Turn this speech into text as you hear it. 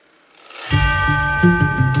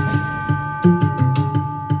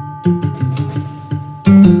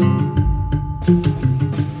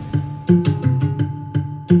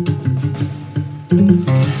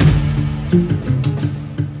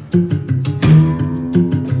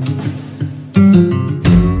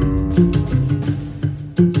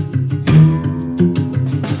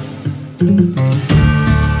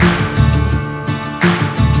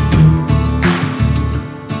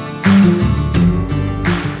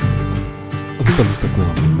ert að hlusta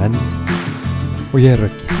Guðan menn og ég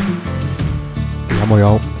Röggi.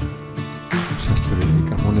 Já, sestur í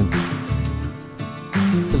mikrofóninn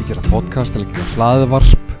til að gera podcast, til að gera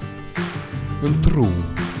hlaðvarp trú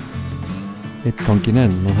eitt ganginn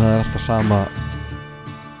enn, og það alltaf sama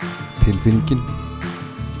tilfinningin,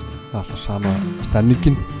 það alltaf sama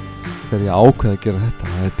stemningin þegar ég ákveð að gera þetta.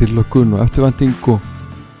 Það tillökkun og eftirvænting og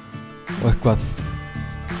eitthvað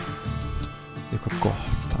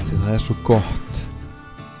gott, af því það svo gott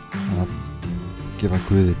að gefa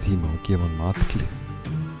Guði tíma og gefa hann athygli,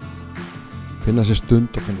 finna sér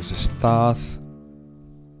stund og finna sér stað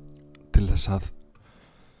til þess að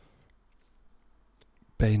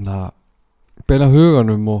beina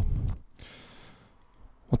huganum og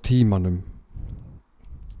tímanum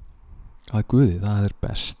að Guði. Það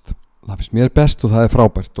best, það finnst mér best og það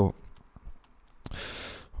frábært,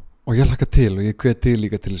 og ég hlakka til og ég hvet til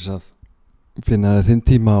líka til þess að finna þinn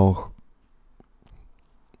tíma og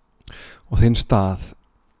þinn stað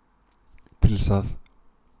til þess að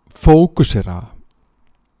fókusera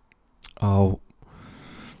á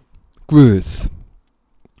Guð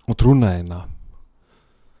og trúnaðina.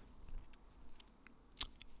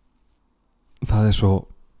 Það svo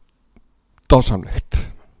dásamlegt.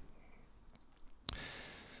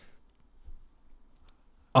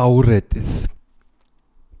 Áreitið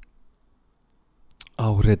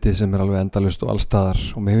sem alveg endalaust og allstaðar,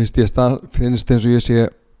 og mér finnst eins og ég sé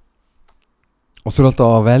og þurfa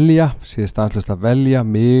alltaf að velja, sé stanslaust að velja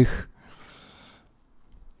mig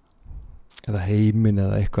eða heiminn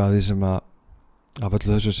eða eitthvað af því sem af öllu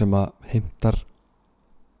þessu sem heimtar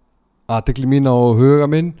athygli mína og huga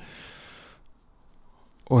minn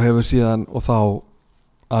og hefur síðan og þá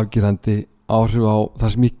afgerandi áhrif á það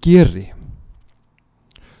sem ég geri.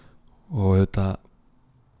 Og þetta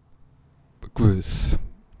Guð,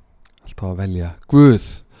 alltaf að velja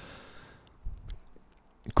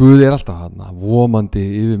Guð alltaf hann vomandi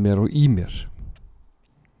yfir mér og í mér,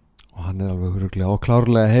 og hann alveg örugglega og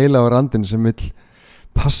klárlega heilagur andinn sem vill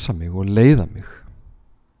passa mig og leiða mig,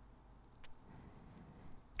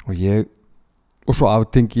 og svo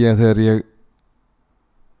aftengi ég þegar ég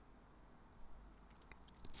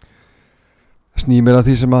sný mér að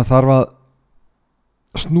því sem að þarf að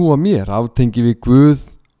snúa mér, aftengi við Guð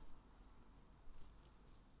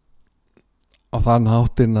á þann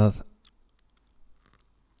háttinn að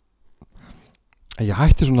ég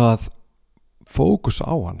hætti svona að fókusa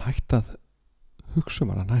á hann, hætti að hugsa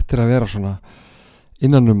hann hættir að vera svona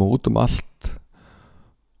innanum og út allt,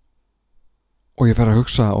 og ég fer að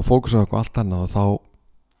hugsa og fókusa á eitthvað allt annað,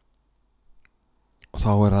 og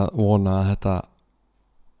þá að vona að þetta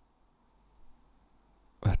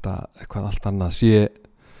eitthvað allt annað sé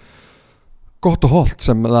gott og holdt,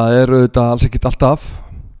 sem það auðvitað alls ekkert alltaf.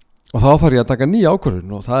 Og þá þarf ég að taka nýja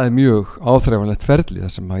ákvörðun, og það mjög áþreifanlegt ferli,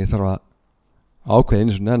 þar sem ég þarf að ákveða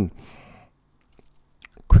einu sinni enn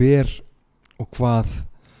hver og hvað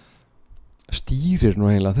stýrir nú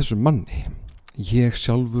eiginlega þessum manni, ég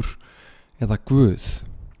sjálfur eða Guð.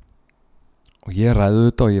 Og ég ræði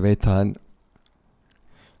þetta og ég veit það,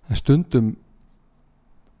 en stundum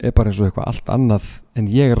bara eins og eitthvað allt annað en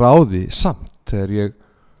ég ráði samt þegar ég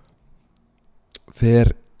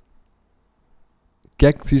fer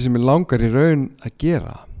gegn því sem ég langar í raun að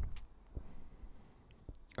gera.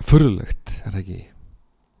 Furðulegt, það ekki?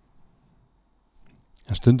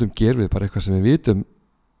 En stundum gerum við bara eitthvað sem við vitum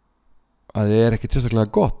að það ekki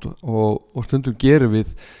sérstaklega gott, og stundum gerum við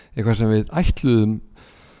eitthvað sem við ætluðum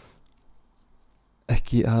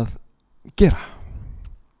ekki að gera,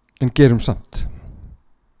 en gerum samt.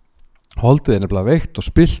 Holdið nefnilega veikt og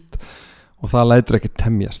spillt, og það lætur ekki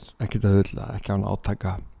temjast, ekki að hulla, ekki án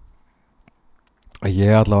átaka. Að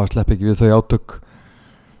ég allavega slepp ekki við þau átök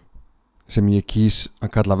sem ég kýs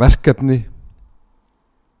að kalla verkefnið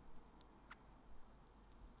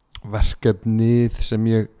sem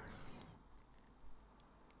ég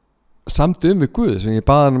samdi við Guð, sem ég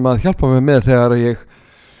baði hann að hjálpa mig með þegar ég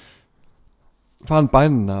fann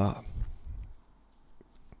bænina: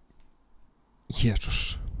 Jesús,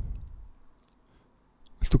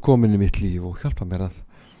 viltu koma inn í mitt líf og hjálpa mér að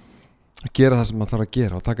gera það sem maður þarf að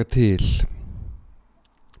gera og taka til,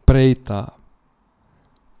 breyta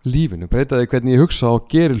lífinu, breyta því hvernig ég hugsa og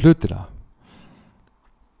geri hlutina.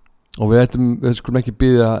 Og við skulum ekki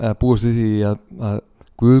biðja eða búast við því að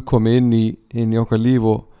Guð komi inn í okkar líf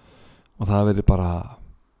og það verði bara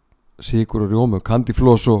sykur og rjómi og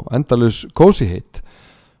kandifloss og endalaus kósiheit.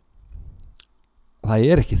 Það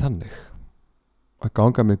ekki þannig. Að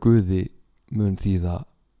ganga með Guði mun þýða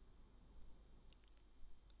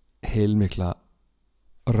heilmikla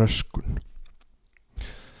röskun.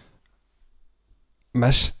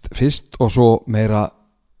 mest fyrst og svo meira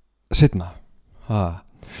seinna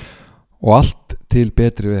og allt til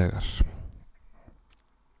betri vegar.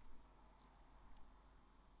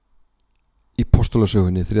 Í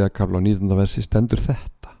Postulasögunni 3. kafla og 19. versi stendur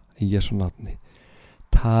þetta í Jesú nafni: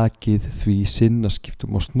 takið því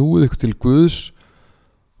sinnaskiptum og snúið ykkur til Guðs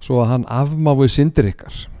svo að hann afmáið syndir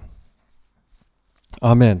ykkar.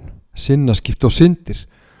 Amen. Sinnaskipti og syndir.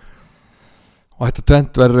 Og þetta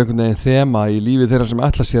tvennt verður einhvern veginn þema í lífi þeirra sem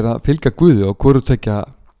ætla sér að fylgja Guði og hvoru tekja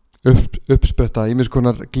uppspretta ýmis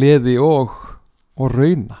konar gleði og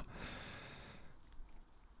rauna.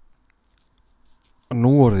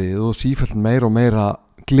 Nú orðið og sífellt meira og meira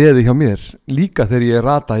gleði hjá mér, líka þegar ég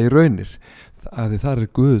rata í raunir, að því þar er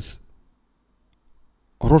Guð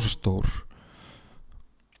rosastór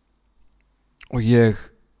og ég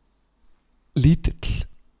lítill,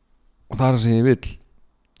 og það er það sem ég vill,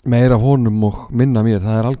 meira af honum og minna mér.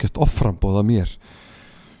 Það er algjört offramboð af mér,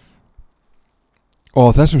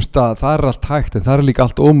 og á þessum stað það er allt hægt, en það er líka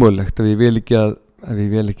allt ómögulegt ef ég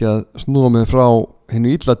vil ekki að snúa mig frá hinu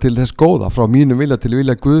illa til þess góða, frá mínum vilja til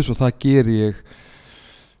vilja Guðs, og það geri ég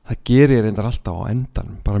reyndar alltaf á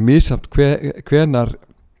endan, bara misjafnt hvenar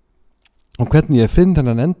og hvernig ég finn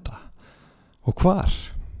þennan enda og hvar,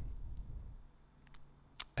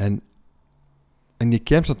 en ég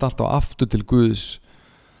kem samt alltaf aftur til Guðs,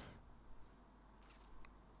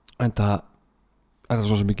 en það er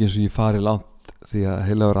svo sem ekki eins og ég fari langt, því að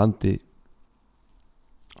heilagur andi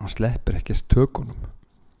hann sleppir ekkert tökunum,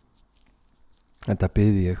 en það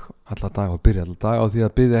biði ég alla dag og byrja alla dag á því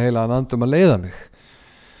að biðja heilagan andi að leiða mig,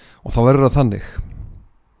 og þá verður það þannig.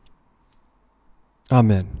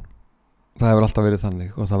 Amen. Það hefur alltaf verið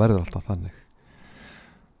þannig og það verður alltaf þannig,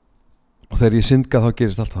 og þegar ég syndga þá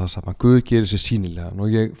gerist alltaf það sama. Guð gerir sér sýnilegan og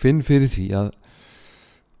ég finn fyrir því að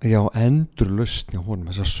ég á endurlausn hjá honum,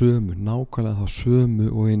 þessa sömu, nákvæmlega þá sömu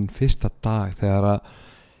og hinn fyrsta dag þegar að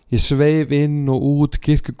ég sveif inn og út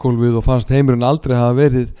kirkjugólfið og fannst heimurinn aldrei hafa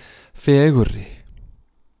verið fegurri.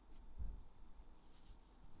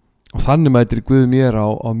 Og þannig mætir Guð mér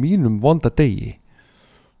á mínum vonda degi.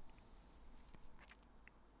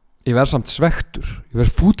 Ég verð samt svektur, ég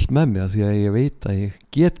verð fúll með mig að því að ég veit að ég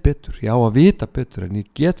get betur, ég á að vita betur, en ég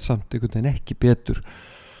get samt einhvern veginn ekki betur.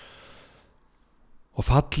 Og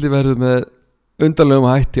falli verður með undarlegum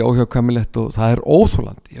hætti óhjákvæmilegt, og það er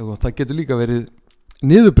óþolandi, og það getur líka verið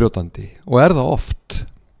niðurbrjótandi, og er það oft,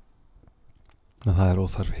 en það er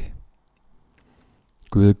óþarfi.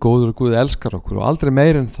 Guð er góður og Guð elskar okkur, og aldrei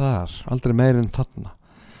meir en þar, aldrei meir en þarna.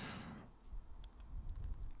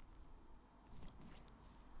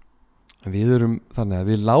 En við erum þannig að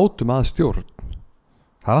við látum að stjórn.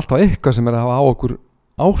 Það er alltaf eitthvað sem er að hafa á okkur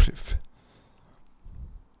áhrif,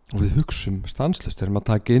 og við hugsum stanslaust, erum að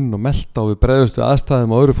taka inn og melta, og við bregðumstu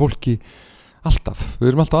aðstæðum og öðru fólki alltaf, við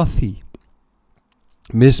erum alltaf að því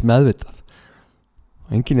mismeðvitað.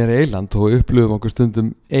 Engin er eiland, og við upplifum okkur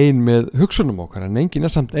stundum ein með hugsunum okkar, en engin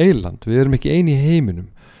er samt eiland, við erum ekki ein í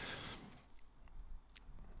heiminum.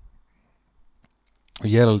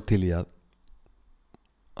 Og ég er alveg til í að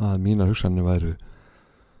mínar hugsanir væru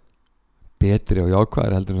betri og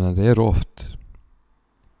jákvæðari heldur en það eru oft,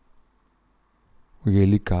 og ég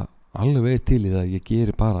er líka alveg til í það að ég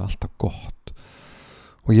geri bara alltaf gott,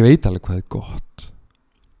 og ég veit alveg hvað er gott,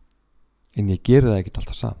 en ég geri það ekkert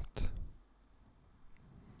alltaf samt,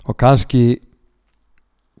 og kannski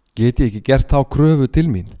get ég ekki gert þá kröfu til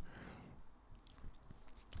mín,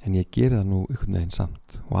 en ég geri það nú einhvern veginn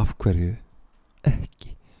samt. Og af hverju ekki?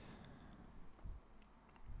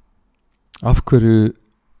 Af hverju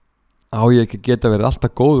á ég ekki geta verið alltaf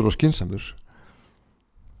góður og skynsamur?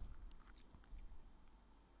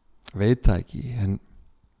 Veit það ekki,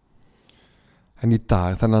 en í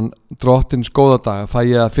dag, þennan drottins góða dag, fæ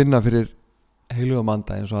ég að finna fyrir heilugum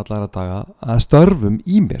anda eins og allara daga að störfum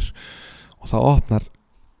í mér, og það opnar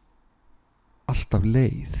alltaf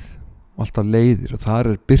leið og alltaf leiðir, og þar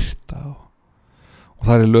er birta og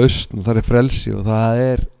þar er lausn og þar er frelsi, og það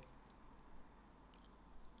er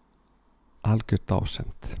algjört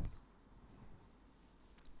dásemd.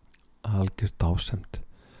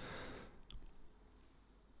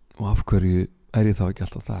 Og af hverju er ég þá ekki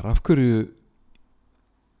alltaf þar? Af hverju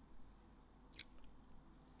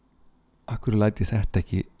læti þetta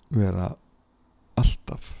ekki vera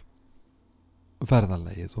alltaf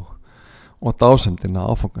ferðalegið og dásemdina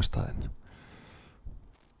áfangastæðin?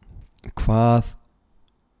 Hvað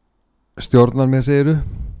stjórnar mér, segiru?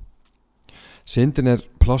 Syndin er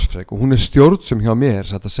plássfrek og hún er stjórnsum hjá mér,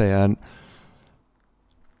 satt að segja,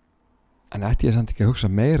 en ætti ég samt ekki að hugsa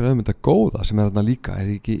meira þetta góða sem er þarna líka?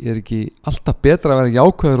 Er ekki alltaf betra að vera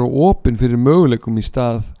jákvæður og opinn fyrir möguleikum í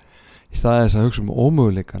stað í staði þess að hugsa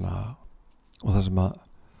ómöguleikana og það sem að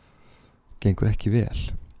gengur ekki vel.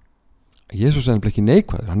 Jesús er ekki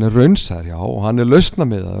neikvæður, hann raunsær, já, og hann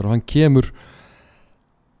lausnamiðaður og hann kemur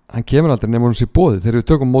aldrei nema hún sé boðið. Þegar við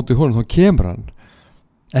tökum móti honum þá kemur hann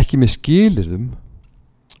ekki með skilyrðum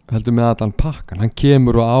heldur með allan pakkan. Hann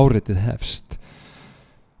kemur og áreitið hefst,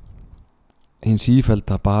 hinn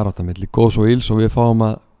sífellda barátta milli góðs og ills, og við fáum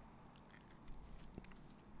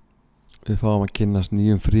að kynnast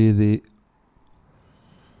nýjum friði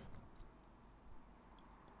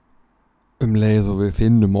leið og við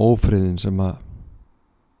finnum ófriðin sem að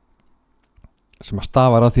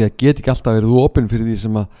stafar að því að geti ekki alltaf verið opinn fyrir því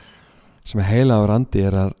sem að heilagur andi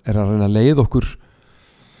er að reyna að leiða okkur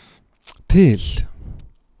til.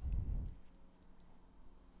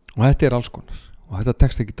 Og þetta er alls konar og þetta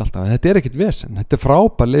tekst ekki alltaf, þetta er ekkit vesen, þetta er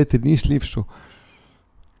frábær leið til nýs lífs og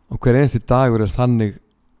hver einasti dagur er þannig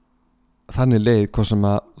leið, hvað sem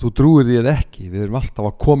að þú trúir því eða ekki. Við erum alltaf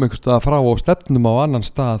að koma einhver stað frá og stefnum á annan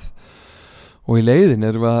stað og í leiðin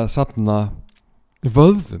erum við að safna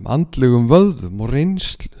vöðvum, andlegum vöðvum og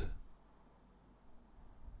reynslu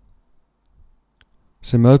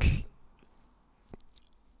sem öll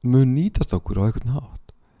mun nýtast okkur á einhvern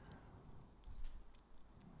hátt.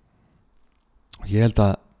 Og ég held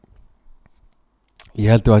að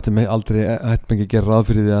við ættum ekki að gera ráð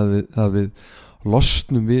fyrir því að við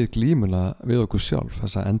losnum við glímuna við okkur sjálf,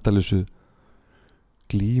 þessa endalausu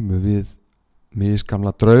glímu við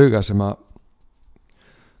misgamla drauga sem að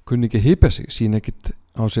kunni ekki hypja sig, sín ekkit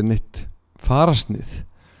á sér neitt farasnið.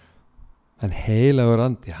 En heilagur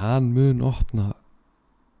andi, hann mun opna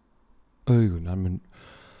augun, hann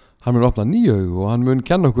mun opna nýju augu og hann mun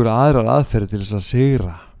kenna okkur aðrar aðferði til þess að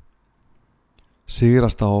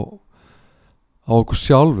sigrast á okkur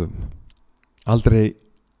sjálfum, aldrei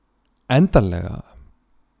endanlega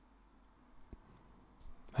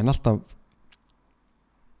en alltaf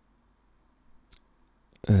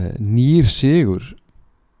nýr sigur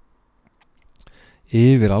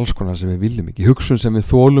yfir alls konar sem við viljum ekki, hugsun sem við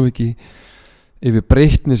þolum ekki, yfir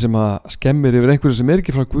breytni sem að skemmir yfir einhverju sem er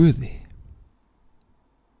ekki frá Guði.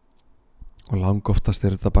 Og langoftast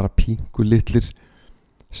er þetta bara pínku litlir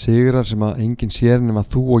sigrar sem að enginn sér nema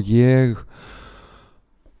þú og ég,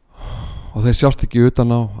 og þeir sjást ekki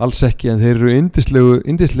utan á, alls ekki, en þeir eru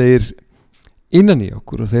yndislegir innan í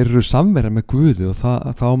okkur og þeir eru samverða með Guði og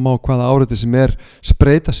þá má hvaða áreiti sem er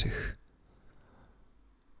spreyta sig.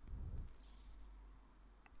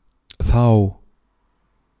 Þá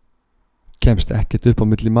kemst ekkert upp á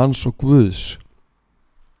milli manns og Guðs,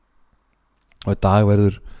 og í dag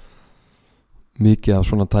verður mikið af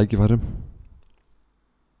svona tækifærum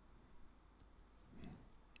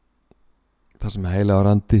það sem heilagur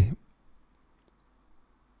andi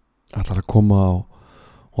ætlar að koma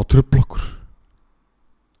og trufla okkur,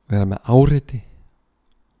 vera með áreiti.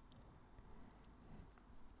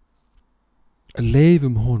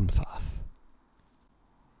 Leifum honum það.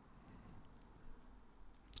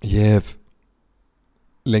 Ég hef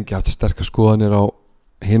lengi haft sterkar skoðanir á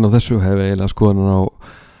hinn og þessu, hef eiginlega skoðanir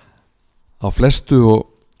á flestu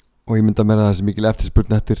og ég mynda mér að það sé mikil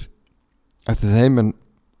eftirspurn eftir þeim, en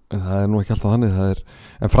það er nú ekki alltaf þannig,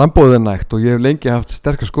 en frambóðið er nægt og ég hef lengi haft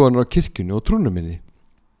sterkar skoðanir á kirkjunni og trúnum minni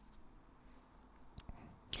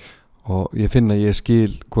og ég finn að ég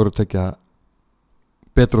skil hvoru tekja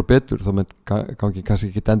betur og betur, þá með gangi kannski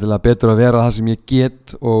ekki endilega betur að vera það sem ég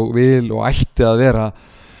get og vil og ætti að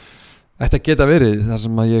geta verið, þar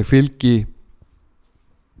sem að ég fylgi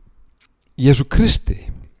Jesú Kristi.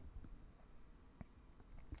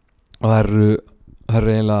 Og það eru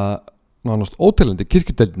eiginlega nánast óteljandi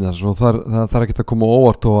kirkjudeildina, svo það þarf ekki að koma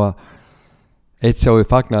óvart og að eitt sjái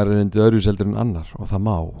fagnaðarerindi öðru seldur en annar, og það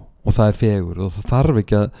má og það er fegur og það þarf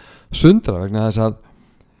ekki að sundra vegna þess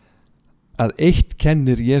að eitt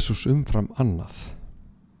kennir Jesús umfram annað: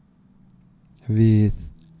 við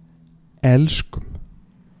elskum,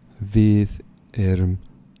 við erum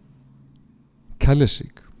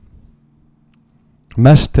kærleysík,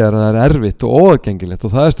 mest þegar það er erfitt og óaðgengilegt,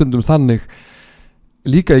 og það er stundum þannig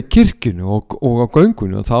líka í kirkjunu og á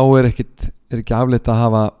göngunni, og þá er ekki afleitt að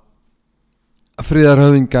hafa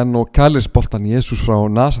friðarhöfðingan og kærleysboltan Jesús frá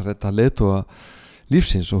Nasaret að leiðtoga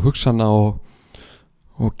lífsins og hugsana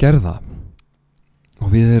og gerða. Og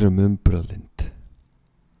við erum umburðarlynd.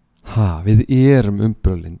 Við erum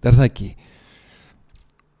umburðarlynd, er það ekki?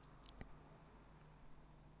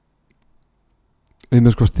 Við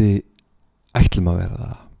með skosti ætlum að vera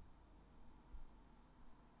það.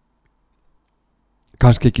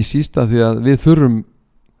 Kannski ekki sísta því að við þurfum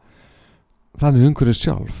þannig umhverfið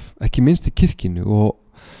sjálf, ekki minnst í kirkjunu, og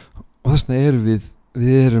þess vegna erum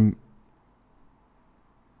við erum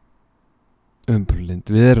umburlind,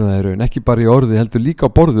 við erum það í raun, ekki bara í orði heldur líka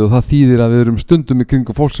á borði, og það þýðir að við erum stundum í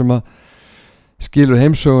kringum fólk sem að skilur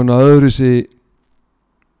heimsöguna öðruvísi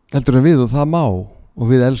heldur en við, og það má, og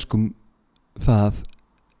við elskum það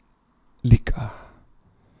líka.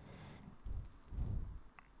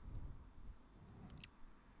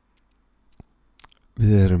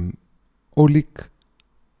 Við erum ólík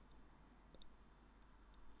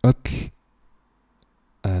öll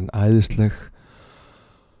en æðisleg,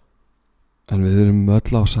 en við erum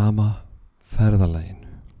öll á sama ferðalaginu,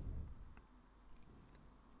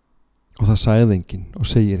 og það sagði enginn og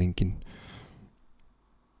segir enginn,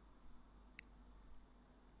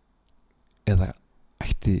 eða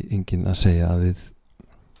ætti enginn að segja að við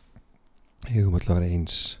eigum öll að vera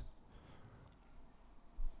eins.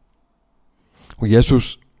 Og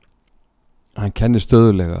Jesús, hann kennir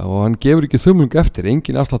stöðulega og hann gefur ekki þumlung eftir,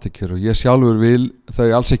 engin afsláttakjör, og ég sjálfur vil þau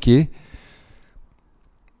alls ekki,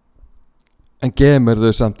 en gefur mér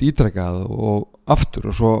þau samt ítrekað og aftur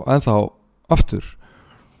og svo ennþá aftur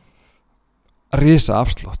risa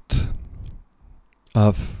afslátt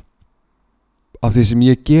af því sem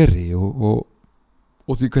ég geri og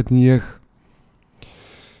því hvernig ég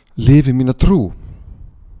lifi mína trú.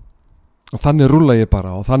 Og þannig rúlla ég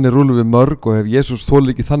bara, og þannig rúllum við mörg, og ef Jesús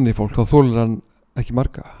þolir ekki þannig fólk, þá þolir hann ekki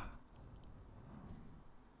marga.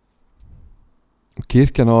 Og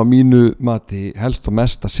kirkjan á að mínu mati helst og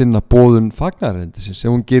mest að sinna boðun fagnaðarerindisins. Ef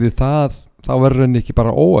hún gerir það, þá verður henni ekki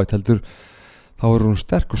bara óætt, heldur þá verður hún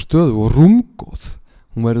sterk og stöðu og rúmgóð.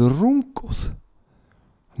 Hún verður rúmgóð.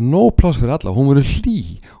 Nóg pláss fyrir alla, hún verður hlý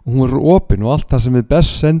og hún verður opin, og allt það sem við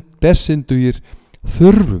bestindugir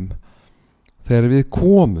þurfum þegar við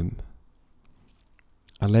komum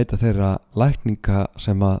að leita þeirra lækninga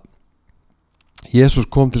sem að Jesús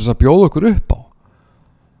kom til þess að bjóða okkur upp á.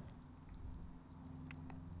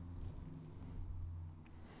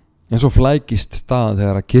 En svo flækist staðan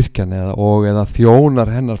þegar að kirkjan eða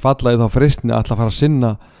þjónar hennar falla í þá freistni að ætla að fara að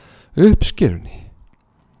sinna uppskerunni.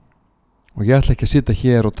 Og ég ætla ekki að sitja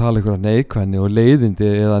hér og tala ykkur að neikvæðni og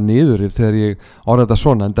leiðindi eða niðurrif þegar ég orða þetta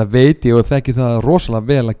svona, en það veit ég og þekki það rosalega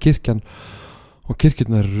vel að kirkjan og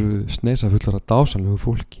kirkjurnar eru sneisa fullar af dásamlegu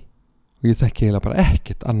fólki, og ég þekki eiginlega bara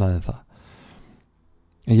ekkert annað en það.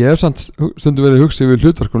 En ég hef samt stundum verið að hugsa yfir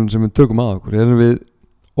hlutverkunum sem við tökum að okkur. Erum við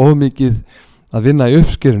of mikið að vinna í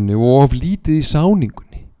uppskerunni og of lítið í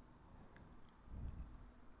sáningunni?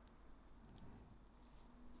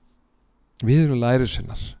 Við erum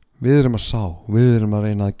lærisveinar, við erum að sá, við erum að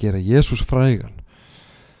reyna að gera Jesús frægan.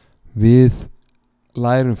 Við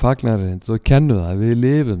lærum fagnaðarerindið og kennum það, við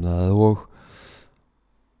lifum það, og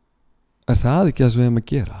er það ekki það sem við erum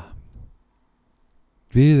að gera?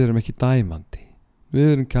 Við erum ekki dæmandi,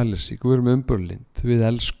 við erum kærleiksrík, við erum umburlind, við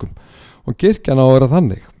elskum, og kirkjan á að vera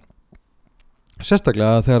þannig,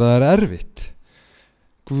 sérstaklega þegar það er erfitt.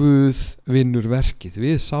 Guð vinnur verkið,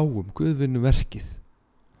 við sáum Guð vinnur verkið,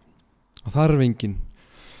 og það er engin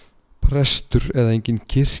prestur eða engin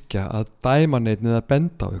kirkja að dæma neitt eða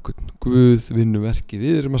benda á ykkur. Guð vinnur verkið,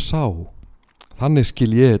 við erum að sá. Þannig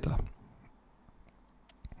skil ég þetta.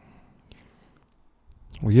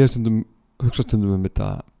 Og ég hugsa stundum þetta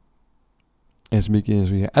eins mikið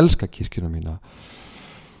eins og ég elska kirkjuna mína.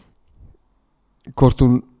 Hvort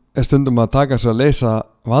hún er stundum að taka sér að leysa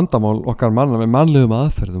vandamál okkar manna með mannlegum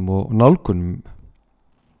aðferðum og nálgunum,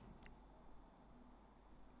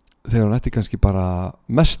 þegar hún ætti kannski bara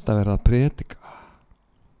mest að vera að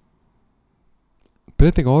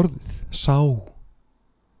predika orðið, sá,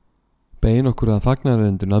 bein okkur að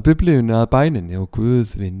fagnaðarerindinu, að biblíunni, að bæninni, og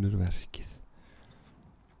Guð vinnur verkið.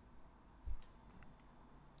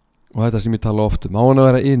 Og þetta sem ég tala oft á hann að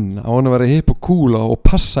vera á hann að vera hipp og cool og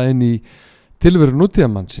passa inn í tilveru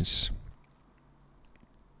nútíðamannsins.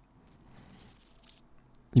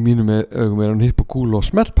 Í mínum augum hann hipp og cool og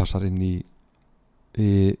smellpassar inn í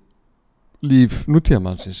líf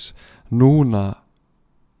nútíðamannsins núna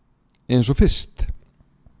eins og fyrst.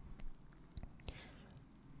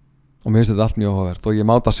 Og mér finnst þetta allt mjög áhugavert, og ég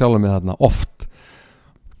máta sjálf mig þarna oft.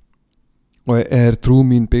 Og er trú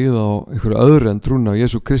mín byggð á einhverju öðru en trúna á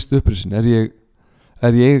Jesú Kristi upprisin? Er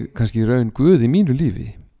ég kannski raun Guð í mínu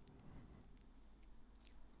lífi?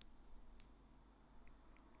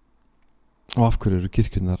 Og af hverju eru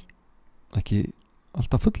kirkjurnar ekki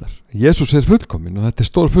alltaf fullar? Jesús er fullkomin og þetta er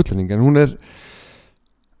stór fullning, en hún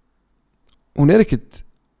er ekkit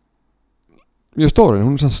mjög stór, en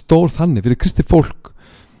hún er stór þannig fyrir kristi fólk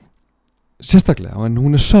sérstaklega, en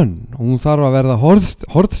hún er sönn og hún þarf að verða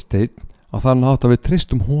hornsteinn á þann hátt að við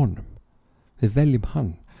treystum honum, við veljum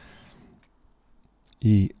hann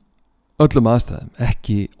í öllum aðstæðum,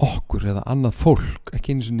 ekki okkur eða annað fólk,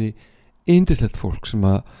 ekki einu sinni yndislegt fólk sem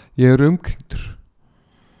að ég er umkringdur.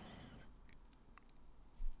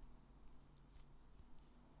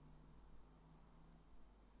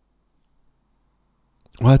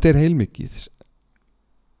 Og þetta er heilmikið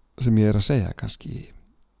sem ég er að segja kannski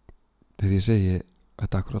þegar ég segi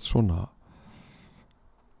þetta akkurat svona.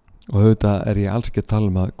 Og auðvitað er ég alls ekki að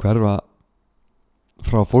tala að hverfa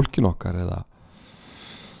frá fólkin okkar eða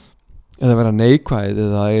vera neikvæð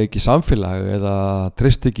eða ekki samfélag eða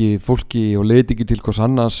treyst ekki fólki og leiti ekki til hvers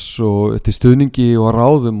annars og til stuðningi og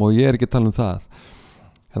ráðum, og ég er ekki að tala það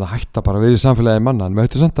eða hætta bara að vera í samfélagi manna. En við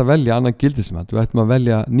ættum samt að velja annan gildismat, við ættum að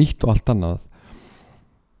velja nýtt og allt annað,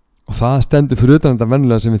 og það stendur fyrir utan þetta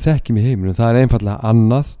venjulega sem við þekkjum í heiminum. Það er einfallega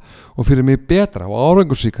annað og fyrir mig betra og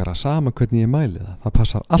árangursríkara sama hvernig ég mæli það. Það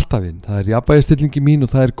passar alltaf inn, það er jafnvægisstillingi mín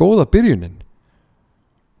og það er góða byrjunin.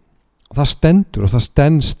 Og það stendur og það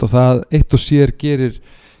stenst og það eitt og sér gerir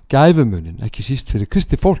gæfumunin, ekki síst fyrir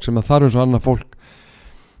kristi fólk sem að þarf eins og annað fólk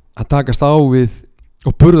að takast á við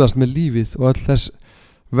og burðast með lífið og öll þess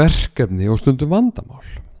verkefni og stundum vandamál.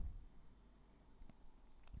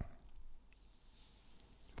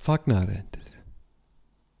 Fagnaðarerindið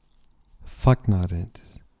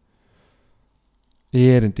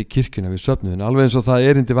erindi kirkjuna við söfnuðin, alveg eins og það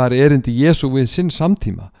erindi var erindi Jesú við sinn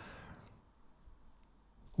samtíma,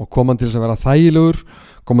 og kom hann til þess að vera þægilegur,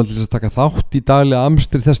 kom hann til þess að taka þátt í daglega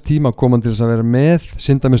amstri þess tíma, kom hann til þess að vera með,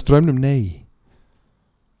 synda með straumnum? Nei,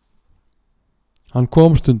 hann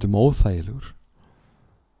kom stundum óþægilegur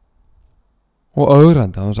og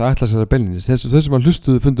ögrandi að hans að ætla sér að beilinni. Þau sem að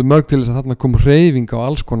hlustuðu fundu mörg til þess að þarna kom hreyfing á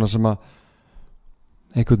alls konar sem að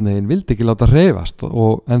einhvern veginn vildi ekki láta hreyfast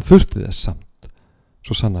en þurfti þess samt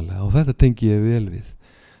svo sannarlega, og þetta tengi ég vel við.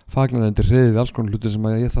 Fagnaðarendi hreyfi við alls konar hluti sem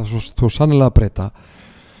að ég það svo sannarlega að breyta,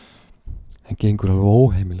 en gengur alveg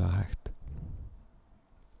óheimilega hægt.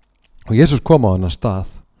 Og Jesús kom á þennan stað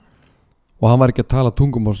og hann var ekki að tala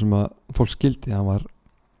tungumál sem að fólk skildi, hann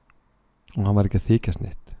var ekki að þykjast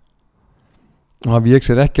neitt. Og hann vék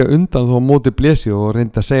sér ekki að undan þó á móti blesi og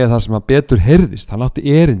reyndi að segja það sem að betur heyrðist. Hann átti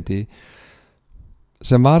erindi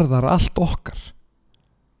sem varðar allt okkar: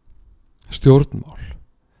 stjórnmál,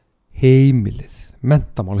 heimilið,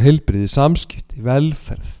 menntamál, heilbrigði, samskipti,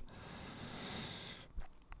 velferð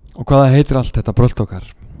og hvað það heitir allt þetta brölt okkar.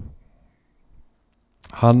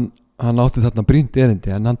 Hann átti þarna brýnt erindi,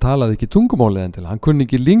 en hann talaði ekki tungumálið endilega, hann kunni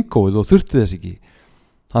ekki lingóið og þurfti þess ekki.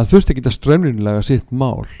 Hann þurfti ekki að straumlínlega sitt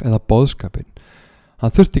mál eða boðskapinn.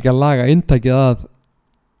 Hann þurfti ekki að laga inntækið að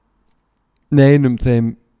neinum þeim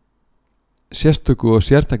sérstöku og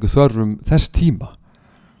sértæku þörfum þess tíma.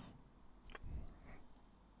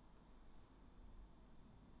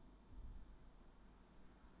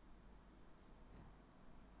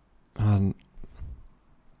 Hann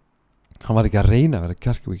var ekki að reyna að vera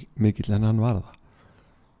kjarkmikill en hann var það.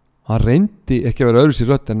 Hann reyndi ekki að vera öðru sér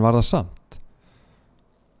rödd en var það samt.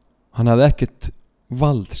 Hann hafði ekkert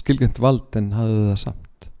skilgjönd vald en hafði það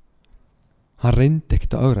samt. Hann reyndi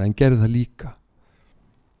ekkert að ögra en gerði það líka.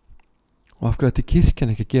 Og af hverju ætti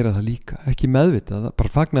kirkjan ekki að gera það líka? Ekki meðvitað,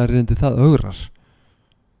 bara fagnaðarerindi það ögrar.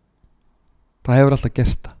 Það hefur alltaf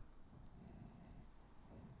gert það.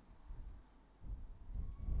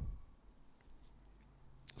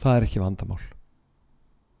 Það er ekki vandamál.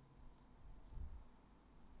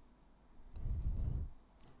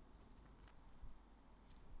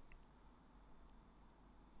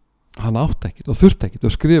 Hann átti ekkert og þurfti ekkert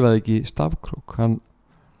og skrifaði ekki stafkrók. Hann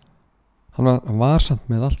var samt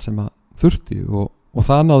með allt sem að þurfti og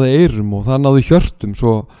það náði eyrum og það náði hjörtum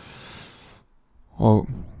svo, og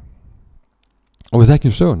við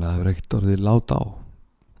þekkjum söguna, það hefur ekkert orðið láta á.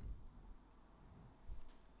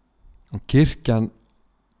 Og kirkjan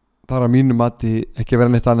þar að mínum mati ekki vera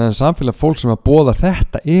neitt annað en samfélag fólk sem að boða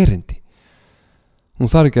þetta erindi. Hún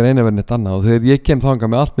þarf ekki að reyna að vera neitt annað, og þegar ég kem þangað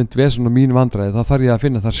með allt mynd vesen og mín vandræði, þá þarf ég að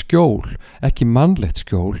finna þar skjól, ekki mannlegt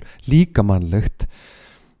skjól, líka mannlegt,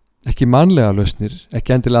 ekki mannlega lausnir,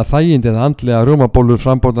 ekki endilega þægindi eða andlega rjómabólur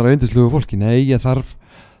frambóðnar af yndislugu fólki. Nei, þá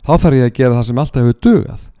þarf ég að gera það sem alltaf hefur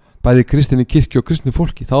dugað, bæði kristinni kirkju og kristnu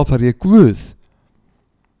fólki. Þá þarf ég Guð,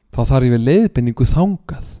 þá þarf ég leiðbeiningu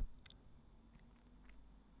þangað,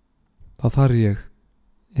 þá þarf ég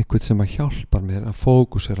einhvern sem að hjálpar mér að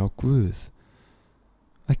fókusera á Guð,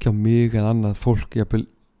 ekki á mig eða annað fólk, jafnvel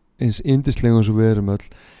eins yndislegum sem við erum öll,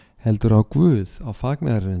 heldur á Guð, á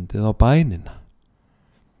fagnaðarerindið, á bænina.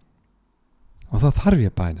 Og það þarf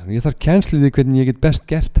ég bæna, og ég þarf kennslu í því hvernig ég get best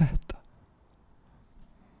gert þetta.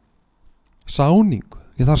 Sáningu,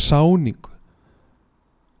 ég þarf sáningu,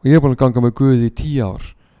 og ég er búin að ganga með Guði í 10 ár.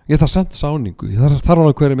 Ég þarf samt sáningu, ég þarf hann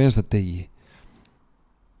á hverjum einasta degi.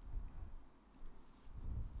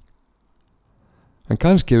 en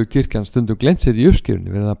kannski hefur kirkjan stundum gleymt sér í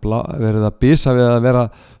uppskýrunni, verið að bisa við að vera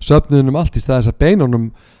söfnuðunum allt í stað þess að beinunum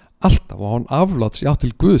alltaf, og hann afláts í átt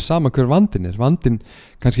til Guð sama hver vandinn er. Vandinn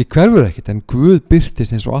kannski hverfur ekkit, en Guð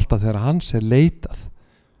birtist eins og alltaf þegar hans er leitað.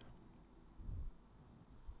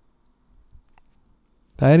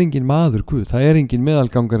 Það er engin maður Guð, það er engin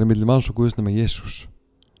meðalgangari milli manns og Guðs nema Jesús.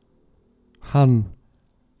 Hann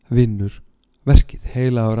vinnur verkið.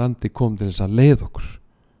 Heilagur andi kom til þess að leiða okkur.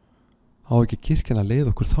 Á ekki kirkjan að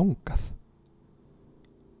leiða okkur þangað?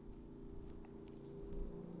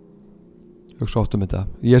 Hugsa oft þetta.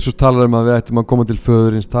 Jesús talar að við ættum að koma til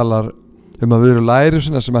föðurins, talar að við erum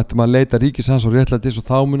lærisveinar sem ættum að leita ríkis hans og réttlætis, og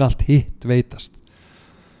þá mun allt hitt veitast.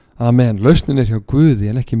 Amen. Lausnin er hjá Guði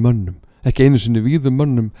en ekki mönnum, ekki einu sinni víðum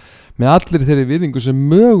mönnum, með allir þeirri virðingu sem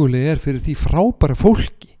mögulega er fyrir því frábæra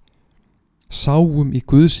fólki. Sáum í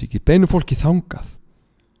Guðsíki, beinum fólki þangað,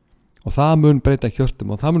 og það mun breyta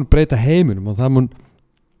hjörtum, og það mun breyta heiminum, og það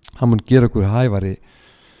mun gera okkur hæfari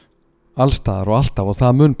allstaðar og alltaf, og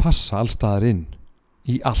það mun passa allstaðar inn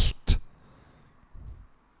í allt,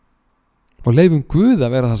 og leifum Guð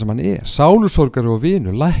að vera það sem hann er, sálusorgari og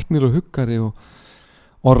vinur, læknir og huggari og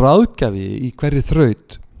ráðgjafi í hverri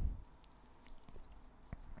þraut,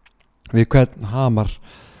 við hvern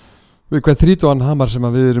 30 hamar sem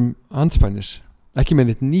að við erum andspænis, ekki með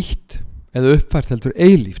neitt nýtt eða uppfært, heldur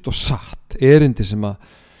eilíft og satt erindi sem að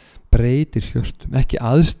breytir hjörtum, ekki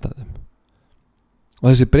aðstæðum, og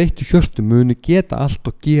þessi breyttu hjörtum muni geta allt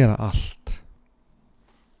og gera allt.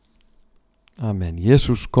 Amen.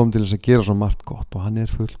 Jesús kom til þess að gera svo margt gott, og hann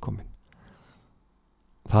er fullkominn.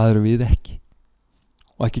 Það eru við ekki,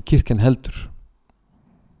 og ekki kirkjan heldur,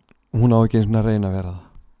 og hún á ekki eins og að reyna að vera það.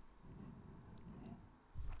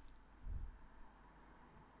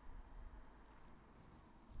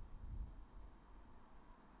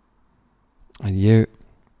 En ég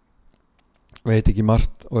veit ekki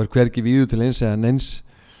margt og er hvergi víðu til eins eða neins,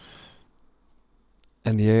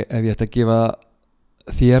 en ef ég ætti að gefa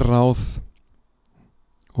þér ráð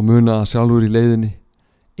og muna sjálfur í leiðinni,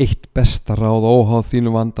 eitt besta ráð óháð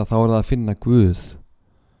þínu vanda, þá er það að finna Guð.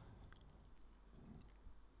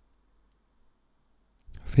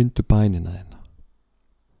 Findu bænina þína.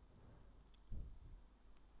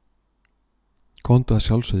 Komdu að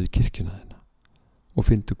sjálfsögðu í kirkjuna þína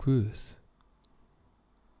og findu Guð.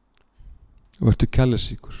 Og vertu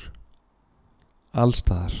kærleiksríkur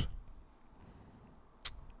allstaðar.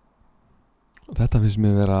 Og þetta finnst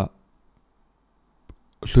mér vera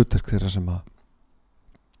hlutverk þeirra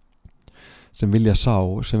sem vilja sá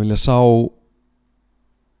og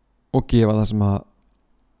gefa það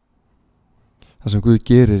sem Guð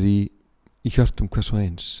gerir í hjörtum hvers og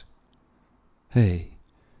eins. Hei,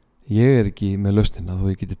 ég er ekki með lausnina þó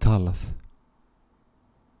ég geti talað,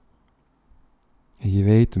 en ég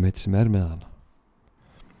veit eitt sem er með hana.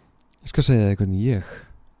 Ég skal segja þig hvernig ég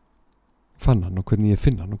fann hann og hvernig ég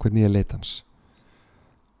finn hann og hvernig ég leita hans.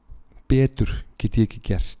 Betur get ég ekki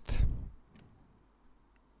gert,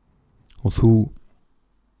 og þú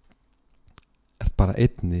ert bara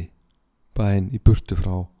einni bæn í burtu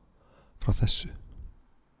frá þessu.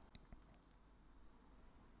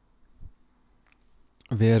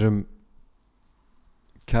 Við erum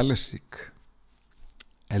kærleiksrík,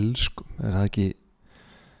 elskum, er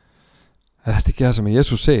þetta ekki það sem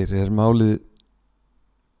Jesús segir? Er málið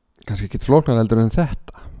kannski ekki flóknar heldur en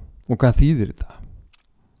þetta? Og hvað þýðir þetta?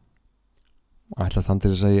 Og ætla þann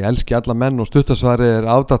til þess að ég elski alla menn, og stuttasvarið er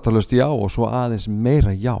afdráttarlaust já, og svo aðeins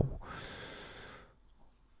meira já.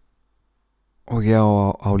 Og ég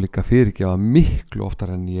á líka fyrirgefa miklu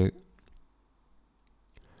oftar en ég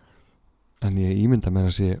ímynda mér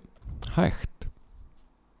að sé hægt.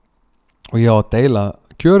 Og ég á að deila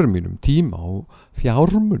kjörum mínum, tíma og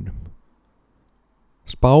fjármunum.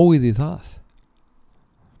 Spáið í það.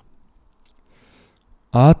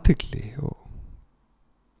 Athygli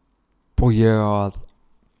og ég á að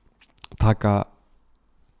taka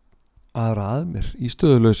aðra að mér í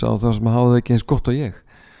stöðulausa á það sem hafa það ekki eins gott og ég.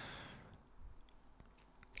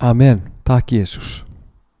 Amen. Takk Jesús.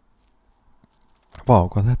 Vá,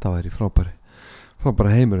 hvað þetta væri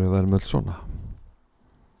frábæri heimur við værum öll svona.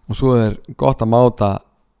 Og svo er gott að máta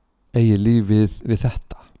eigið líf við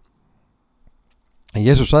þetta. En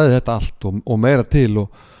Jesús sagði þetta allt og meira til, og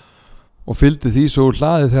fylgdi því svo úr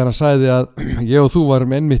hlaði þegar hann sagði að ég og þú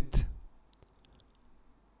varum einmitt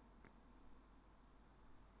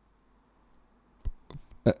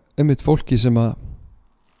fólki sem að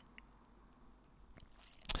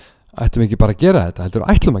ættum ekki bara að gera þetta, heldur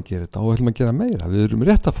ætlum að gera þetta og ætlum að gera meira. Við erum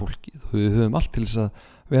rétta fólki og við höfum allt til þess að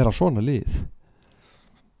vera svona lið,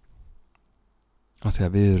 af því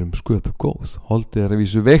að við erum sköpuð góð. Holdið er að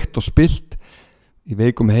vísu veikt og spillt, í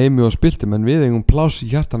veikum heimi og spiltum, en við eigum pláss í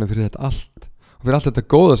hjartanu fyrir þetta allt og fyrir allt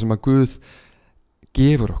þetta góða sem að Guð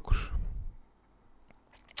gefur okkur.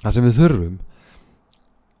 Það sem við þurfum,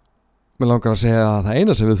 mér langar að segja að það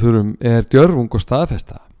eina sem við þurfum er djörfung og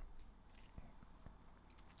staðfesta.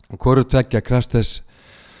 Og hvoru tveggja krefst þess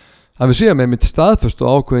að við séum einmitt staðföst og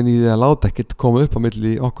ákveðin í því að láta ekkert koma upp á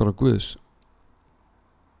milli okkar og Guðs.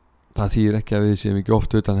 Það þýðir ekki að við séum ekki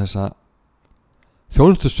oft utan þessa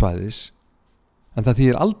þjónustusvæðis, en það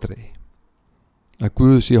þýðir aldrei að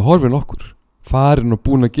Guð sé horfin okkur, farin og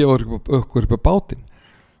búin að gefa okkur upp á bátinn.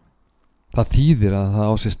 Það þýðir að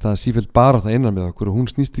það ásist að sífellt bara það innan með okkur og hún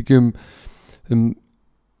snýst ekki um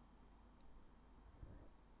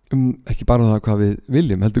ekki bara það hvað við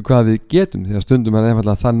viljum, heldur hvað við getum, því að stundum er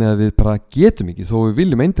einfallega þannig að við bara getum ekki þó við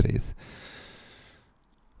viljum eindregið,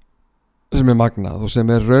 sem er magnað og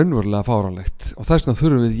sem er raunverulega fáránlegt. Og þess vegna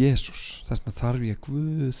þurfum við Jesús, þess vegna þarf ég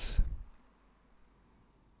Guð,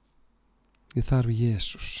 ég þarf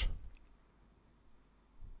Jesús,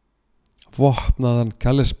 vopnaðan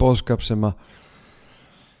kærleiksboðskap sem að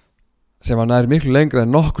nær miklu lengra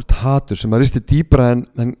en nokkurt hatur, sem að risti dýpra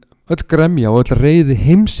en öll gremja og öll reiði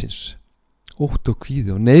heimsins, ótti og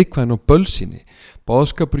kvíði og neikvæðin og bölsinni.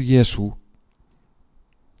 Boðskapur Jesú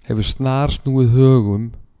hefur snarsnúið högum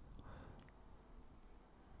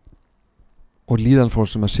og líðan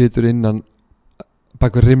fólk sem að situr innan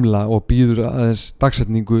bak við rimla og býður aðeins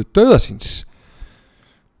dagsetningu dauða síns.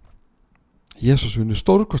 Jesús vinnur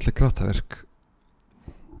stórkostleg kraftaverk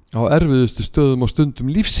á erfiðustu stöðum og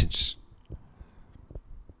stundum lífsins.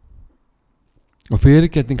 Og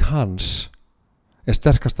fyrirgetning hans er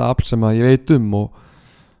sterkasta afl sem að ég veit og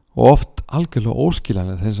oft algjörlega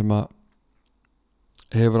óskiljanleg, þeim sem að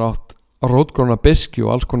hefur átt rótgróna beski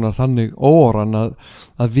og alls konar þannig óoran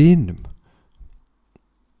að vinum.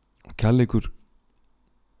 Og kærleikur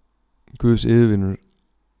Guðs yfirvinnur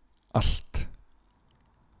allt.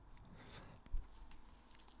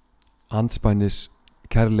 Andspænis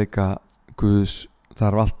kærleika Guðs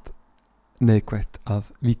þarf allt neikvætt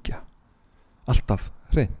að víkja, alltaf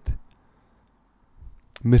hreint.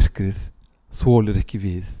 Myrkrið þolir ekki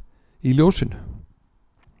við í ljósinu.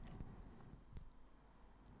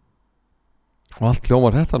 Og allt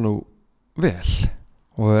hljómar þetta nú vel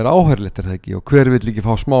og er áhörlegt það ekki, og hver vill ekki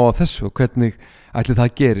fá smá af þessu og hvernig ætli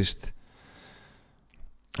það gerist.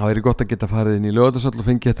 Það væri gott að geta farið inn í Laugardalshöll og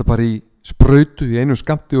fengið þetta bara í sprautu í einum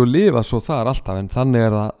skammti og lifa svo það alltaf, en þannig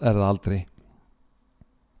er það aldrei.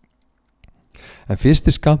 En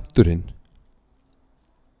fyrsti skammturinn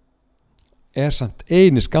er samt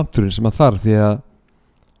eini skammturinn sem að þarf, því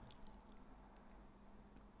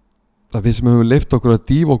að við sem höfum leyft okkur að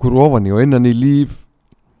dýfa okkur ofan í og innan í líf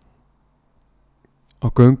á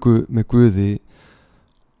göngu með Guði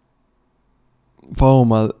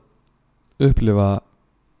fáum að upplifa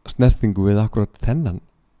snertingu við akkurat þennan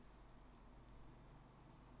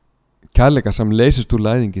kærleika sem leysist úr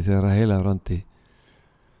læðingi þegar að heilagur andi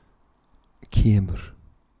kemur,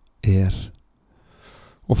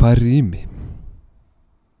 og fær rými.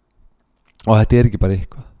 Og þetta er ekki bara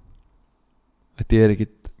eitthvað, þetta er ekki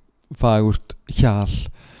fagurt hjal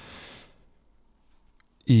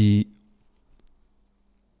í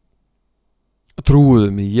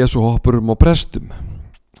trúuðum, í Jesú hoppurum og prestum.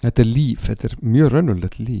 Þetta er líf, þetta er mjög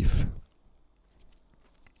raunverulegt líf,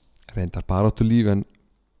 reyndar baráttu líf, en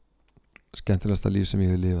skemmtilegasta líf sem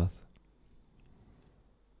ég hef lifað.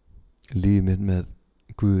 Líf mitt með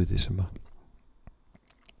Guði sem að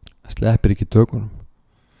sleppir ekki tökunum,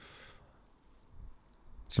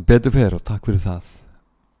 sem betur fer, og takk fyrir það.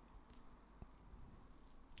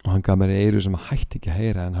 Og hann gaf mér eyru sem að hætti ekki að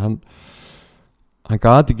heyra, en hann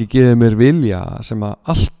gat ekki gefið mér vilja sem að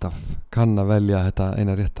alltaf kann að velja þetta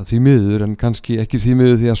eina rétta, því miður, en kannski ekki því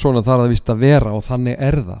miður því að svona þarf það víst að vera og þannig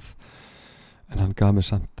er það. En hann gaf mér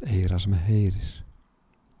samt eyra sem heyrir.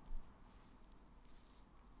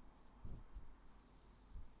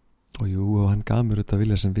 Og jú, og hann gaf mér þetta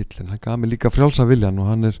vilja sem vill, en hann gaf mér líka frjálsa viljan, og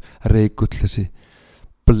hann er reikull, þessi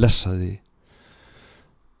blessaði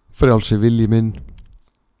frjálsi vilji minn.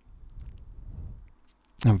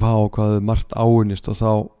 En vá hvað margt áunnist, og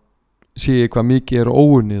þá sé ég hvað mikið er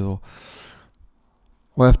óunnið,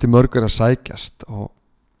 og eftir mörgur að sækjast, og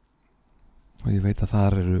ég veit að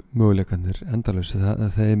þar eru möguleikarnir endalausi,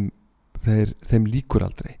 þeim líkur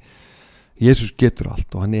aldrei. Jesús getur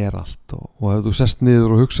allt og hann er allt, og ef þú sest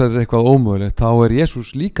niður og hugsaðir eitthvað ómögulegt, þá er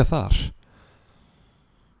Jesús líka þar,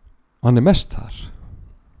 hann er mest þar.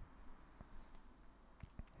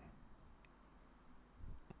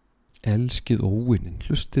 Elskið óvinnin,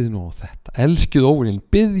 hlustið nú á þetta, elskið óvinnin,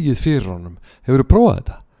 biðjið fyrir honum. Hefurðu prófað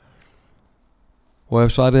þetta? Og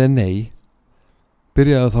ef svarið er nei,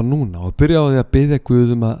 byrjaðu þá núna og byrjaðu því að biðja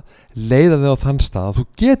Guð að leiða þig á þann stað að þú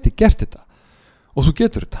geti gert þetta og þú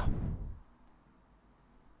getur þetta.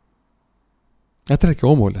 Þetta er ekki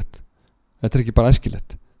ómögulegt, þetta er ekki bara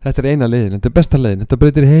æskilegt, þetta er eina leiðin, þetta er besta leiðin, þetta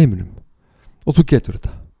breytir heiminum og þú getur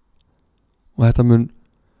þetta og þetta mun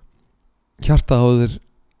hjarta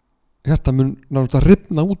mun náttúrulega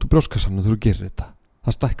rifna út úr brjóskassanum þegar þú gerir þetta.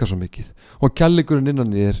 Það stækkar svo mikið og kærleikurinn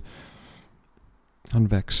innan í þér hann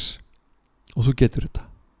vex og þú getur þetta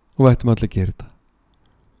og við ættum allir að gera þetta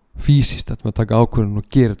fysiskt, ættum að taka ákvörðun og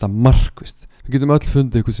gera þetta markvisst. Við getum öll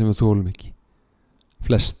fundið eitthvað sem við þolum ekki,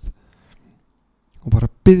 flest, og bara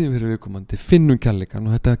biðjum fyrir viðkomandi, finnum kærleikan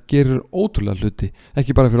og þetta gerir ótrúlega hluti,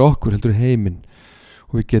 ekki bara fyrir okkur heldur heiminn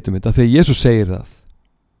og við getum þetta þegar Jesús segir það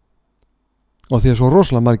og því að svo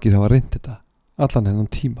rosalega margir hafa reynt þetta allan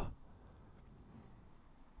hennan tíma.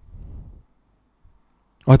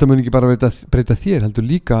 Og þetta mun ekki bara breyta þér heldur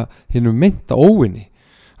líka hinum meinta óvinni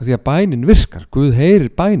að því að bænin virkar, Guð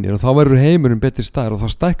heyrir bænir og þá verður heimurinn betri staður og þá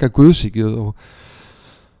stækkar Guðsríkið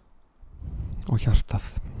og hjartað.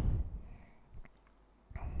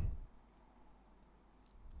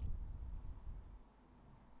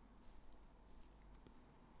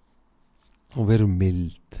 Og verum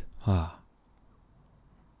mild,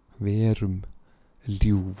 verum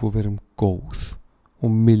ljúf og verum góð og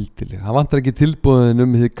mildileg. Það vantar ekki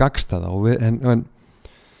tilboðin hið gagnstæða en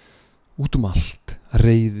út allt,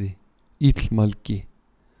 reiði, illmælgi,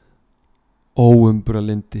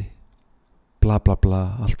 óumburalindi, bla bla bla,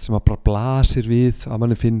 allt sem að bara blasir við að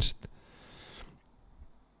manni finnst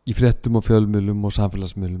í fréttum og fjölmiðlum og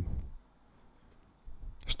samfélagsmiðlum.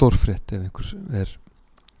 Stórfrétt ef einhver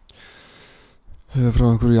hefur frá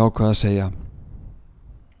einhverju jákvæð að segja.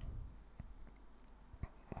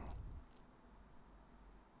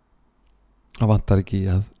 Það vantar ekki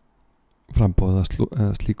að frambóða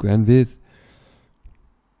slíku en við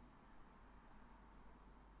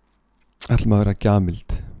ætlum að vera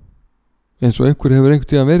gjamild eins og einhver hefur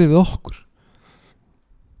einhvern tíðan verið við okkur.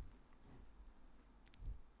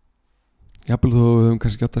 Jafnvel þó við höfum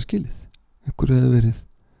kannski átt að skilið. Einhver hefur verið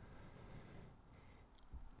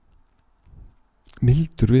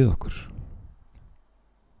mildur við okkur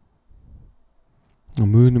og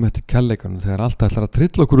munum eftir kærleikanum þegar alltaf ætlar að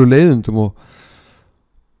trilla okkur úr leiðundum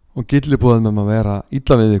og gillibúðum að vera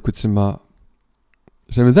illa við eitthvað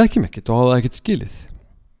sem við þekkjum ekkert og hafa ekkert skilið.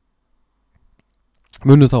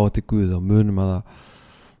 Munum þá að til Guð og munum að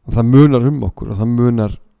það munar okkur og það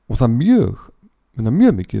munar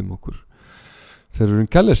mjög mikið okkur þegar við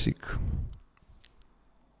erum kærleysík.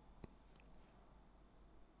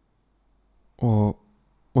 Og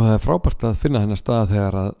það er frábært að finna hennar stað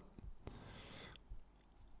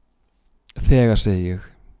þegar segi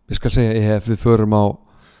ég skal segja ef við förum á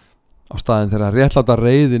staðinn þegar réttláta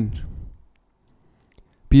reiðin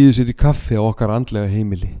býður sér í kaffi á okkar andlega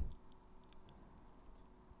heimili.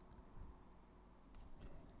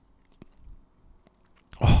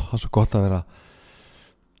 Það er svo gott að vera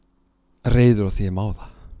reiður á því ég má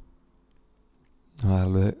það. Það er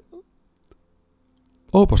alveg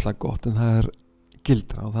óbáslega gott en það er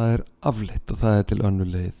gildra og það er afleitt og það er til önnur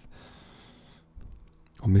leið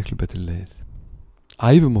og miklu betri leið.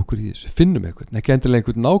 Æfum okkur í þessu, finnum eitthvað, ekki endilega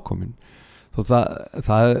einhvern nákominn þó það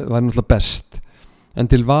var náttúrulega best en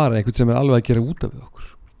til vara einhvern sem er alveg að gera út af við okkur,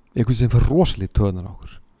 einhvern sem fyrir rosalítið töðunar á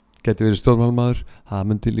okkur. Gæti verið stjórnmálamaður, það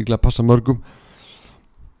myndi líklega passa mörgum,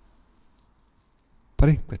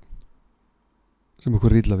 bara einhvern sem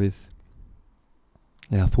okkur illa við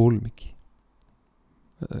eða þólum ekki,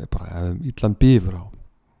 bara illan bífur á.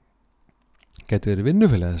 Gæti verið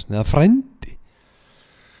vinnufélagi eða frændi.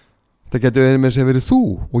 Það gæti verið þú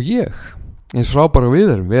og ég, eins frábæra við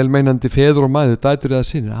erum, velmeinandi feður og mæður, dætur eða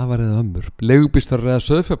synir, afar eða ömmur, leigubílstjórar eða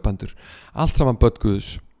sauðfjárbandur, allt saman börn Guðs,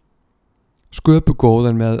 sköpu góð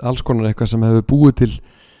en með alls konar eitthvað sem hefur búið til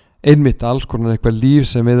einmitt alls konar eitthvað líf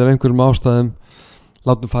sem við af einhverjum ástæðum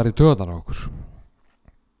látum fara í töðar á okkur.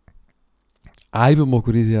 Æfum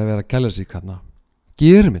okkur í því að vera kærleysík þarna.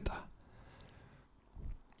 Gerum þetta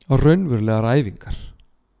á raunverulegar æfingar,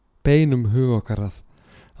 beinum hug okkar að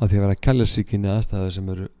því að vera kærleysíkin í aðstæðu sem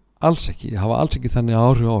hafa alls ekki þannig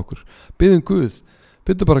áhrif á okkur. Biðum Guð,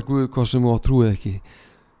 byrðu bara Guð hvað sem þú trúið ekki.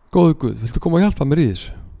 Góðu Guð, viltu koma að hjálpa mér í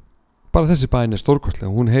þessu? Bara þessi bæn er stórkostlega,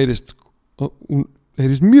 hún heyrist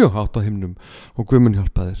mjög hátt á himnum og Guð mun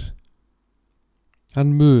hjálpa þér.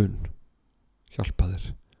 Hann mun hjálpa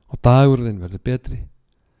þér og dagurinn verður betri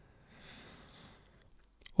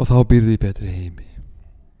og þá býrðu í betri heimi.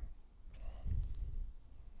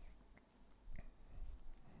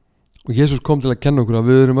 Og Jesús kom til að kenna okkur að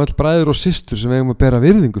við erum öll bræður og systur sem við eigum að bera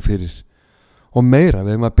virðingu fyrir og meira,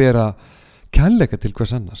 við eigum að bera kærleika til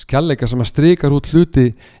hvers annars, kærleika sem að strikar út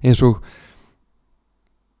hluti eins og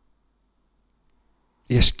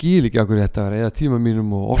ég skil ekki okkur þetta að eða tíma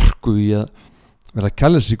mínum og orku í að vera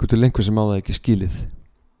kærleikssýkur til einhver sem á það ekki skilið.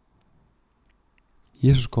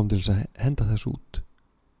 Jesús kom til þess að henda þessu út.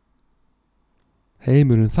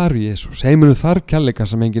 Heimurinn þarf Jesús, heimurinn þarf kærleika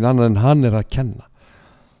sem engin annar en hann að kenna.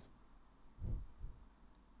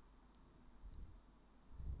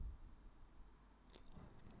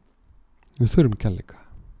 Við þurfum kærleika.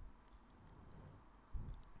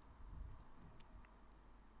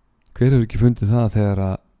 Hver hefur ekki fundið það þegar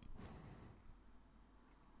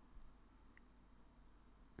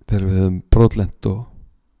við höfum brotlent og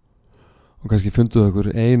kannski fundið okkur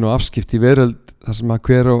ein og afskipt í veröld þar sem að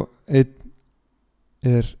hver og einn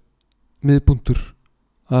er miðpunktur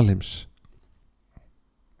alheims.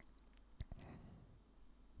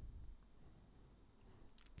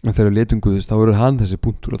 En þegar við letum Guðs þá verður hann þessi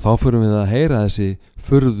punktur og þá förum við að heyra þessi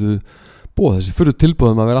furðu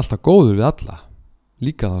tilboðum að vera alltaf góður við alla,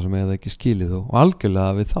 líka það sem eða ekki skilið og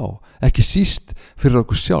algjörlega við þá, ekki síst fyrir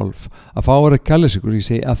okkur sjálf að fá að vera kærleysíkur. Ég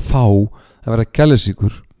segi að vera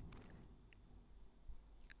kærleysíkur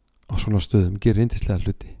á svona stöðum gerir yndislega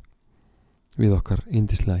hluti við okkar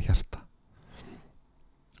yndislega hjarta.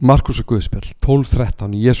 Markús og Guðspjall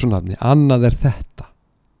 12:13 í Jesú nafni. Annað er þetta: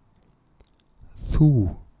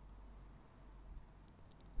 þú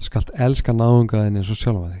skalt elska náungaðinn eins og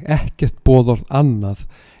sjálfa þig. Ekkert boðorð annað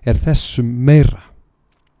er þessum meira.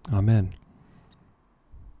 Amen.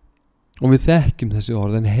 Og við þekkjum þessi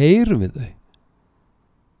orð en heyrum við þau.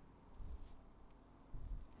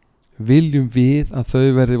 Viljum við að þau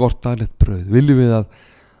verði vort daglegt brauð? Viljum við að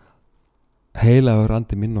heilagur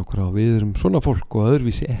andi minn okkur á? Við erum svona fólk og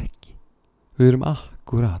öðruvísi ekki. Við erum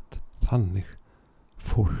akkurat þannig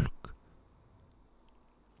fólk.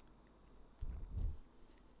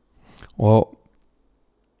 Og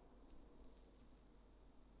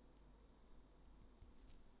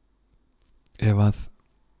ef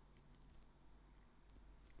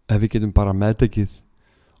við getum bara meðtekið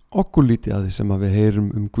okkur lítið að því sem að við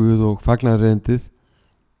heyrum Guð og fagnaðarerindið,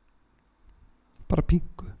 bara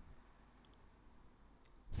pingu,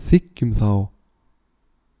 þiggjum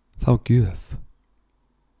þá gjöf.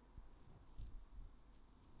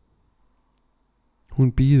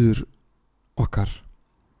 Hún býður okkar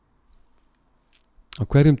á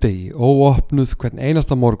hverjum degi, óopnuð hvern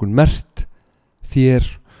einasta morgun, merkt þér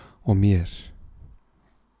og mér.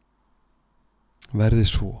 Verði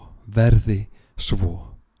svo.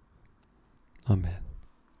 Amen.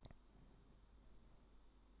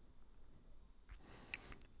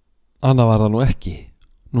 Annað var það nú ekki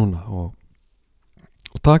núna og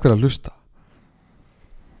takk fyrir að hlusta.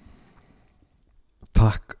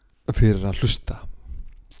 Takk fyrir að hlusta.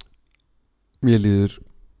 Mér líður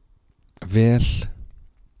vel.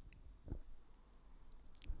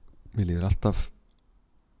 Mér líður alltaf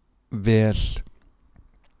vel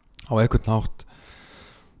á einhvern hátt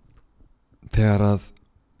þegar að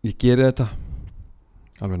ég geri þetta,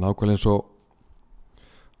 alveg nákvæmlega eins og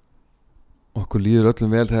okkur líður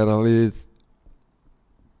öllum vel þegar að við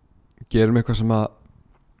gerum eitthvað sem að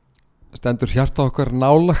stendur hjarta okkar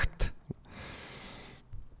nálagt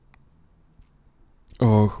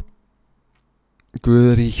og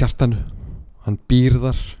Guð í hjartanu, hann býr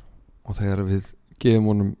þar, og þegar við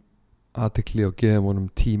gefum honum athygli og gefum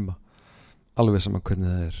honum tíma, alveg saman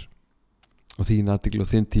hvernig það er, og þín athygli og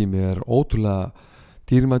þinn tími er ótrúlega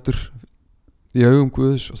dýrmætur í augum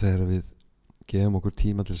Guðs, og þegar við gefum okkur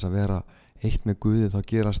tíma til þess að vera eitt með Guði þá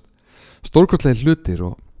gerast stórkostlegir hlutir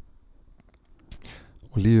og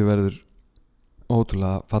lífið verður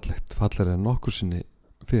ótrúlega fallegri en nokkur sinni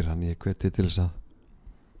fyrir hann. Ég hveti til þess að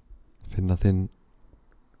finna þinn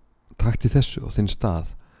takt í þessu og þinn stað.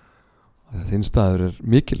 Þinn staður er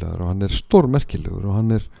mikilvægur og hann er stórmerkilegur og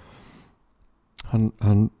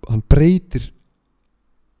hann breytir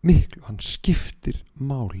miklu, hann skiptir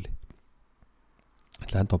máli. Ég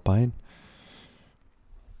ætla að enda á bæn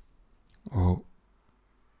og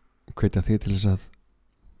hvetja þig til þess að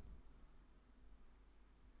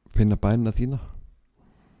finna bænina þína,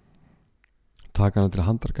 taka hana til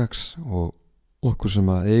handargags, og okkur sem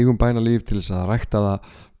að eigum bænalíf til þess að rækta það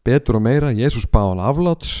betur og meira. Jesús bað hann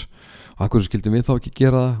afláts, og akkur skildum við þá ekki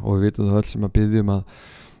gera það, og við vitum það öll sem að biðjum að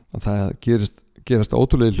það gerast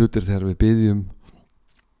ótrúlega hlutir þegar við biðjum,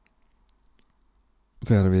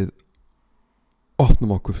 þegar við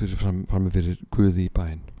opnum okkur frammi fyrir Guði í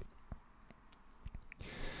bæn.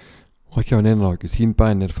 Og ekki hafa neina áhyggjur, þín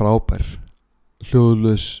bæn er frábær,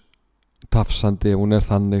 hljóðlaus, tafsandi, hún er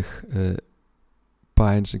þannig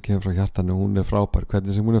bæn sem kemur frá hjartanu, hún er frábær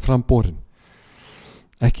hvernig sem hún er framborin.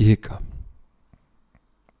 Ekki hika,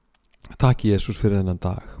 Takk Jesús fyrir þennan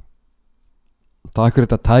dag. Takk fyrir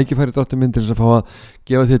þetta tækifæri, Drottinn minn, til þess að fá að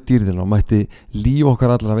gefa þér dýrðina, og mætti líf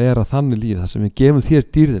okkar allar að vera þannig líf, þar sem við gefum þér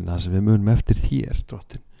dýrðina, þar sem við munum eftir þér,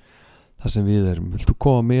 Drottinn, þar sem við erum. Viltu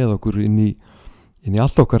koma með okkur inn í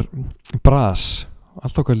allt okkar bras,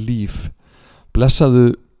 allt okkar líf. Blessaðu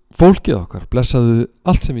fólkið okkar, blessaðu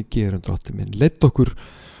allt sem við gerum, Drottinn minn. Leitt okkur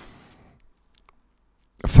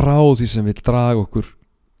frá því sem vil draga okkur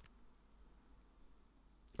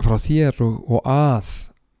frá þér og að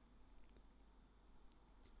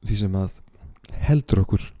því sem að heldur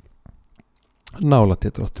okkur nálægt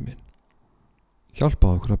þér, Drottinn minn.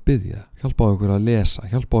 Hjálpaðu okkur að biðja, hjálpaðu okkur að lesa,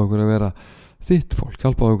 hjálpaðu okkur að vera þitt fólk,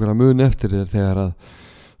 hjálpaðu okkur að muna eftir þér þegar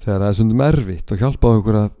það er stundum erfitt, og hjálpaðu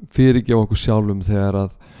okkur að fyrirgefa okkur sjálfum þegar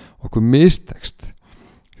að okkur mistekst.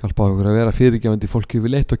 Hjálpaðu okkur að vera fyrirgefandi fólki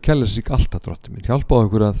við leitt og kælir sig alltaf, Drottinn minn. Hjálpaðu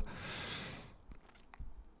okkur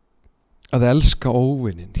að elska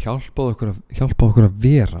óvinnin, hjálpaðu okkur að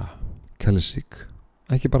vera kælir sig,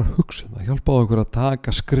 ekki bara hugsa það. Hjálpaðu okkur að taka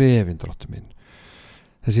skrefin, Drottinn minn,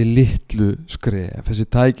 þessi litlu skref, þessi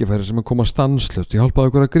tækifæri sem að koma stanslaust. Hjálpaðu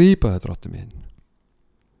okkur að grípa það, Drottinn minn.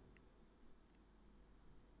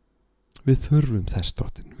 Við þurfum þess,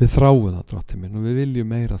 Drottinn, við þráum það, Drottinn minn, og við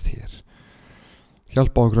viljum meira þér.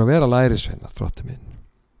 Hjálpaðu okkur að vera lærisveinar, Drottinn minn.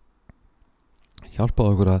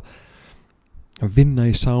 Hjálpaðu okkur að vinna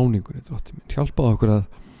í sáningunni, Drottinn minn. Hjálpaðu okkur að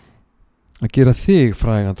gera þig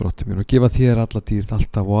frægan, Drottinn minn, og gefa þér alla dýrð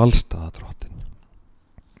alltaf og allstaða, Drottinn.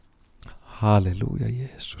 Halleluja,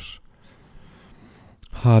 Jesús.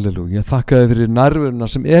 Halleluja. Þakka þér fyrir nærveruna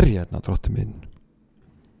sem hérna, Drottinn minn.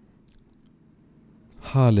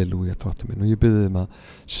 Halleluja, Drottinn minn, og ég bið þig að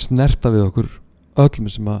snerta við okkur öllum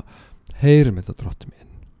sem að heyrum þetta, Drottinn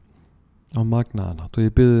minn, á magnaðan hátt, og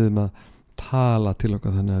ég bið þig að tala til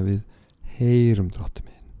okkar þannig að við heyrum, Drottinn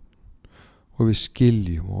minn, og við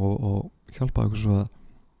skiljum og hjálpa okkur svo að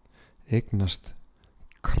eignast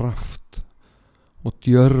kraft og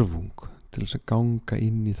djörfung til þess að ganga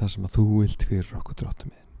inn í það sem að þú vilt fyrir okkur,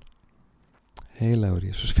 Drottinn minn. Heilagur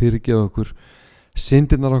Jesús, fyrirgeðu okkur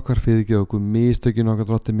syndirnar okkar, fyrirgeðu okkur mistökin okkar,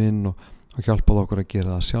 Drottinn minn, og hjálpaðu okkur að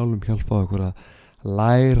gera það sjálfum. Hjálpaðu okkur að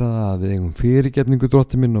læra það að við eigum fyrirgefningu,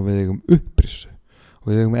 Drottinn minn, og við eigum upprissu,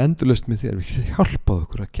 og við eigum endurlaust með þér. Við hjálpaðu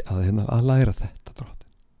okkur að læra þetta,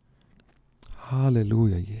 Drottinn.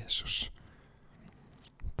 Halleluja, Jesús.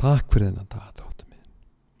 Takk fyrir þennan dag, Drottinn minn.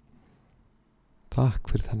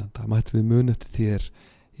 Takk fyrir þennan dag. Mættum við muna eftir þér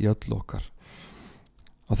í öll okkar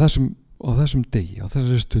á þessum degi, á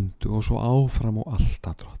þessari stundu, og svo áfram og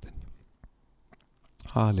alltaf, Drottinn.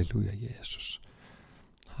 Halleluja, Jesús.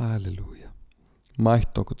 Halleluja.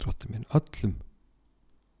 Mætt okkur, Drottinn minn, öllum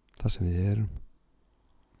það sem við erum,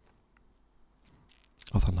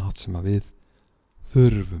 á þann hátt sem að við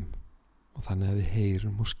þurfum, og þannig að við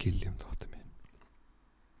heyrum og skiljum, Drottinn minn.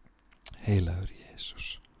 Heilagur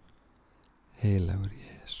Jesús. Heilagur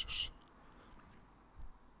Jesús.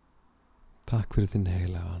 Takk fyrir þinn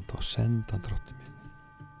heilaga anda, og senda hann, Drottinn minn.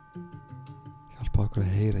 Hjálpa okkur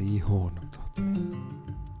að heyra í honum, Drottinn minn.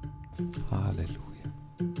 Halleluja.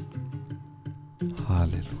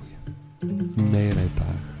 Halleluja. Meira í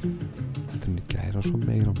dag heldur en í gær, og svo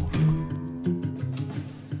meira á morgun.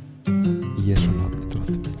 Í Jesú nafni,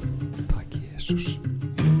 Drottinn minn.